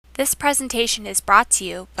This presentation is brought to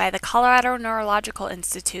you by the Colorado Neurological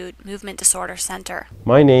Institute Movement Disorder Center.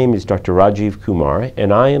 My name is Dr. Rajeev Kumar,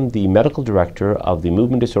 and I am the Medical Director of the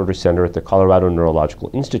Movement Disorder Center at the Colorado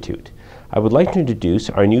Neurological Institute. I would like to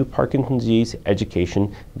introduce our new Parkinson's disease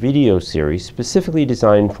education video series specifically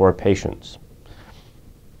designed for patients.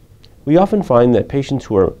 We often find that patients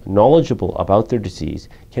who are knowledgeable about their disease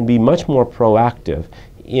can be much more proactive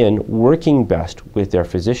in working best with their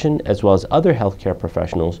physician as well as other healthcare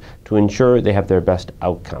professionals to ensure they have their best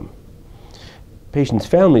outcome. Patients'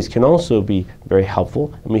 families can also be very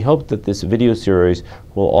helpful, and we hope that this video series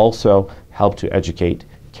will also help to educate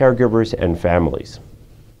caregivers and families.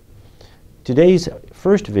 Today's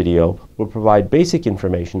first video will provide basic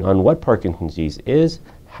information on what Parkinson's disease is,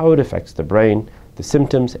 how it affects the brain, the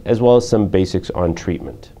symptoms, as well as some basics on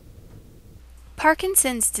treatment.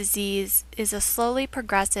 Parkinson's disease is a slowly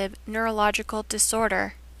progressive neurological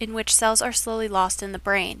disorder in which cells are slowly lost in the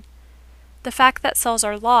brain. The fact that cells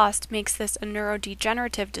are lost makes this a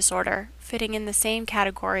neurodegenerative disorder, fitting in the same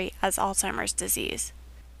category as Alzheimer's disease.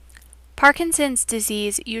 Parkinson's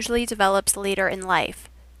disease usually develops later in life.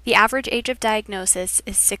 The average age of diagnosis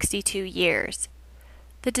is 62 years.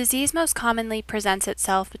 The disease most commonly presents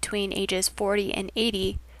itself between ages 40 and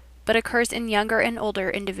 80, but occurs in younger and older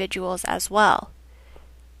individuals as well.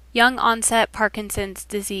 Young onset Parkinson's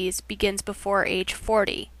disease begins before age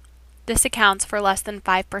 40. This accounts for less than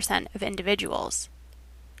 5% of individuals.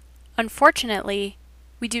 Unfortunately,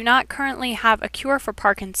 we do not currently have a cure for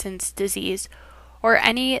Parkinson's disease or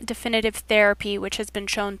any definitive therapy which has been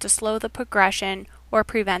shown to slow the progression or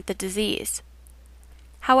prevent the disease.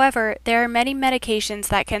 However, there are many medications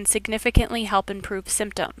that can significantly help improve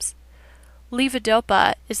symptoms.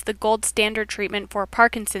 Levodopa is the gold standard treatment for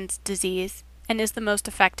Parkinson's disease and is the most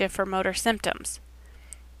effective for motor symptoms.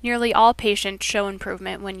 Nearly all patients show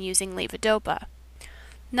improvement when using levodopa.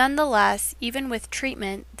 Nonetheless, even with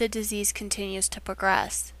treatment, the disease continues to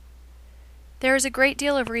progress. There is a great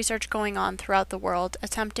deal of research going on throughout the world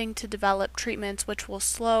attempting to develop treatments which will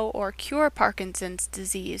slow or cure Parkinson's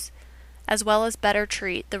disease, as well as better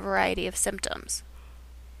treat the variety of symptoms.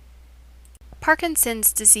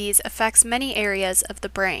 Parkinson's disease affects many areas of the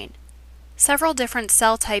brain. Several different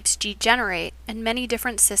cell types degenerate, and many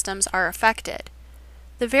different systems are affected.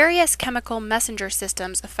 The various chemical messenger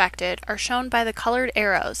systems affected are shown by the colored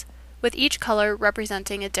arrows, with each color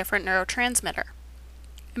representing a different neurotransmitter.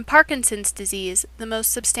 In Parkinson's disease, the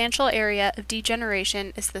most substantial area of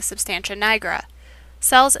degeneration is the substantia nigra.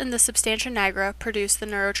 Cells in the substantia nigra produce the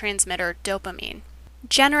neurotransmitter dopamine.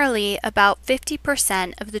 Generally, about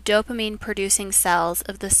 50% of the dopamine-producing cells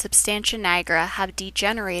of the substantia nigra have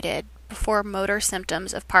degenerated before motor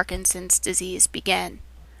symptoms of Parkinson's disease begin.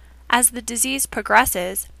 As the disease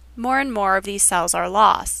progresses, more and more of these cells are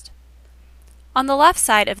lost. On the left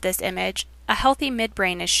side of this image, a healthy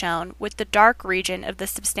midbrain is shown with the dark region of the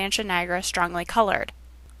substantia nigra strongly colored.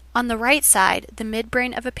 On the right side, the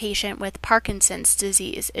midbrain of a patient with Parkinson's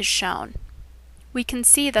disease is shown. We can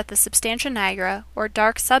see that the substantia nigra, or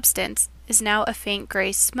dark substance, is now a faint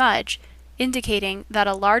gray smudge, indicating that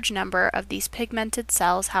a large number of these pigmented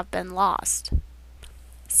cells have been lost.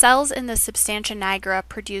 Cells in the substantia nigra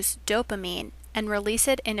produce dopamine and release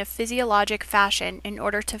it in a physiologic fashion in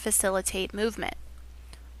order to facilitate movement.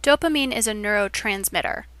 Dopamine is a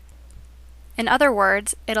neurotransmitter. In other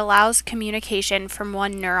words, it allows communication from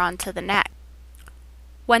one neuron to the next.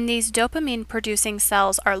 When these dopamine-producing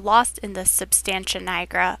cells are lost in the substantia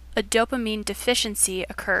nigra, a dopamine deficiency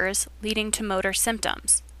occurs, leading to motor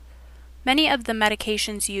symptoms. Many of the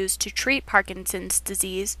medications used to treat Parkinson's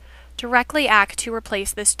disease directly act to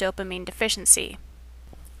replace this dopamine deficiency.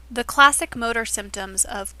 The classic motor symptoms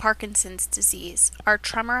of Parkinson's disease are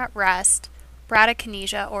tremor at rest,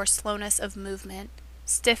 bradykinesia or slowness of movement,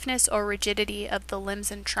 stiffness or rigidity of the limbs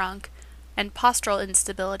and trunk, and postural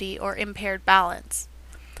instability or impaired balance.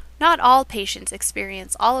 Not all patients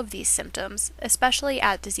experience all of these symptoms, especially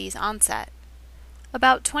at disease onset.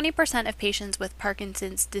 About 20% of patients with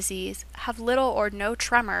Parkinson's disease have little or no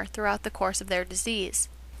tremor throughout the course of their disease.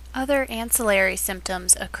 Other ancillary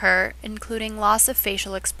symptoms occur, including loss of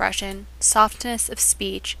facial expression, softness of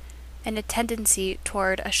speech, and a tendency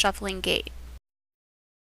toward a shuffling gait.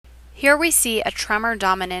 Here we see a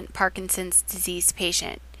tremor-dominant Parkinson's disease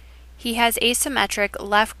patient. He has asymmetric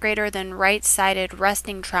left greater than right-sided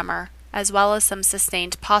resting tremor, as well as some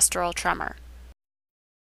sustained postural tremor.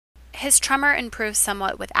 His tremor improves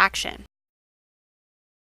somewhat with action.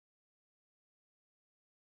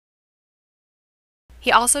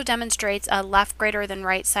 He also demonstrates a left greater than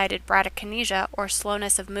right-sided bradykinesia or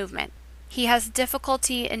slowness of movement. He has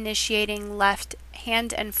difficulty initiating left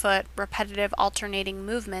hand and foot repetitive alternating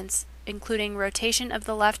movements, including rotation of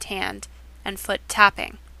the left hand and foot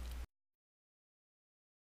tapping.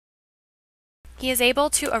 He is able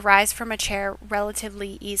to arise from a chair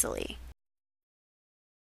relatively easily.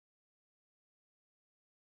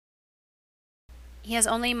 He has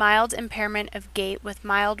only mild impairment of gait with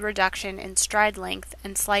mild reduction in stride length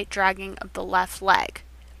and slight dragging of the left leg.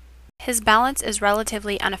 His balance is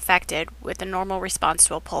relatively unaffected with a normal response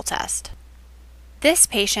to a pull test. This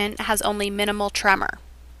patient has only minimal tremor.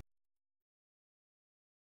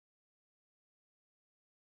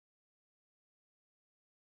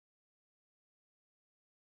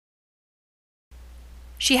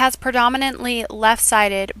 She has predominantly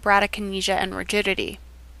left-sided bradykinesia and rigidity.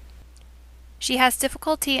 She has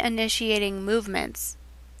difficulty initiating movements,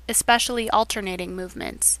 especially alternating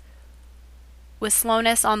movements, with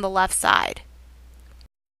slowness on the left side.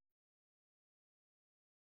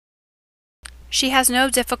 She has no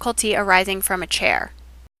difficulty arising from a chair.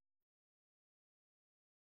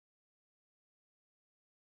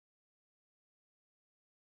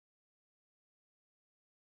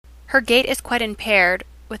 Her gait is quite impaired,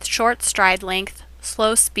 with short stride length,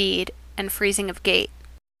 slow speed, and freezing of gait.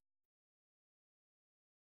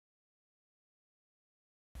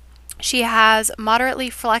 She has moderately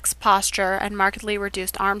flexed posture and markedly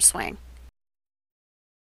reduced arm swing.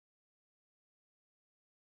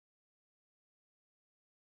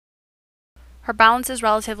 Her balance is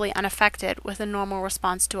relatively unaffected with a normal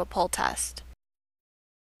response to a pull test.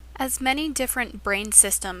 As many different brain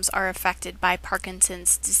systems are affected by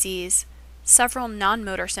Parkinson's disease, several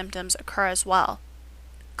non-motor symptoms occur as well.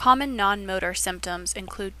 Common non-motor symptoms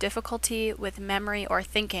include difficulty with memory or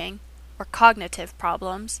thinking, or cognitive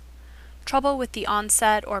problems, trouble with the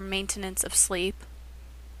onset or maintenance of sleep,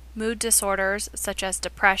 mood disorders such as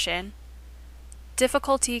depression,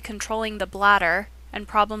 difficulty controlling the bladder, and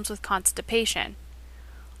problems with constipation.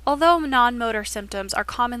 Although non-motor symptoms are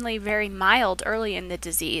commonly very mild early in the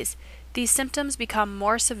disease, these symptoms become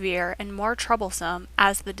more severe and more troublesome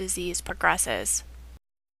as the disease progresses.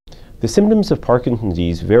 The symptoms of Parkinson's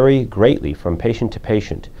disease vary greatly from patient to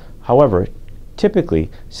patient. However, typically,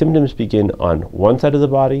 symptoms begin on one side of the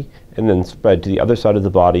body and then spread to the other side of the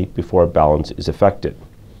body before balance is affected.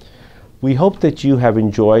 We hope that you have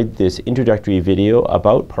enjoyed this introductory video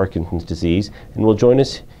about Parkinson's disease and will join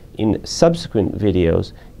us in subsequent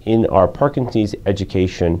videos in our Parkinson's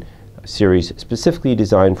education series specifically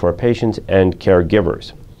designed for patients and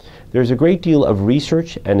caregivers. There's a great deal of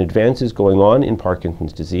research and advances going on in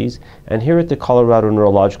Parkinson's disease, and here at the Colorado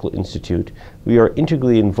Neurological Institute, we are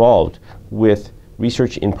integrally involved with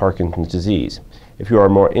research in Parkinson's disease. If you are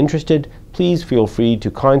more interested, please feel free to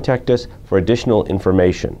contact us for additional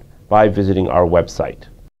information by visiting our website.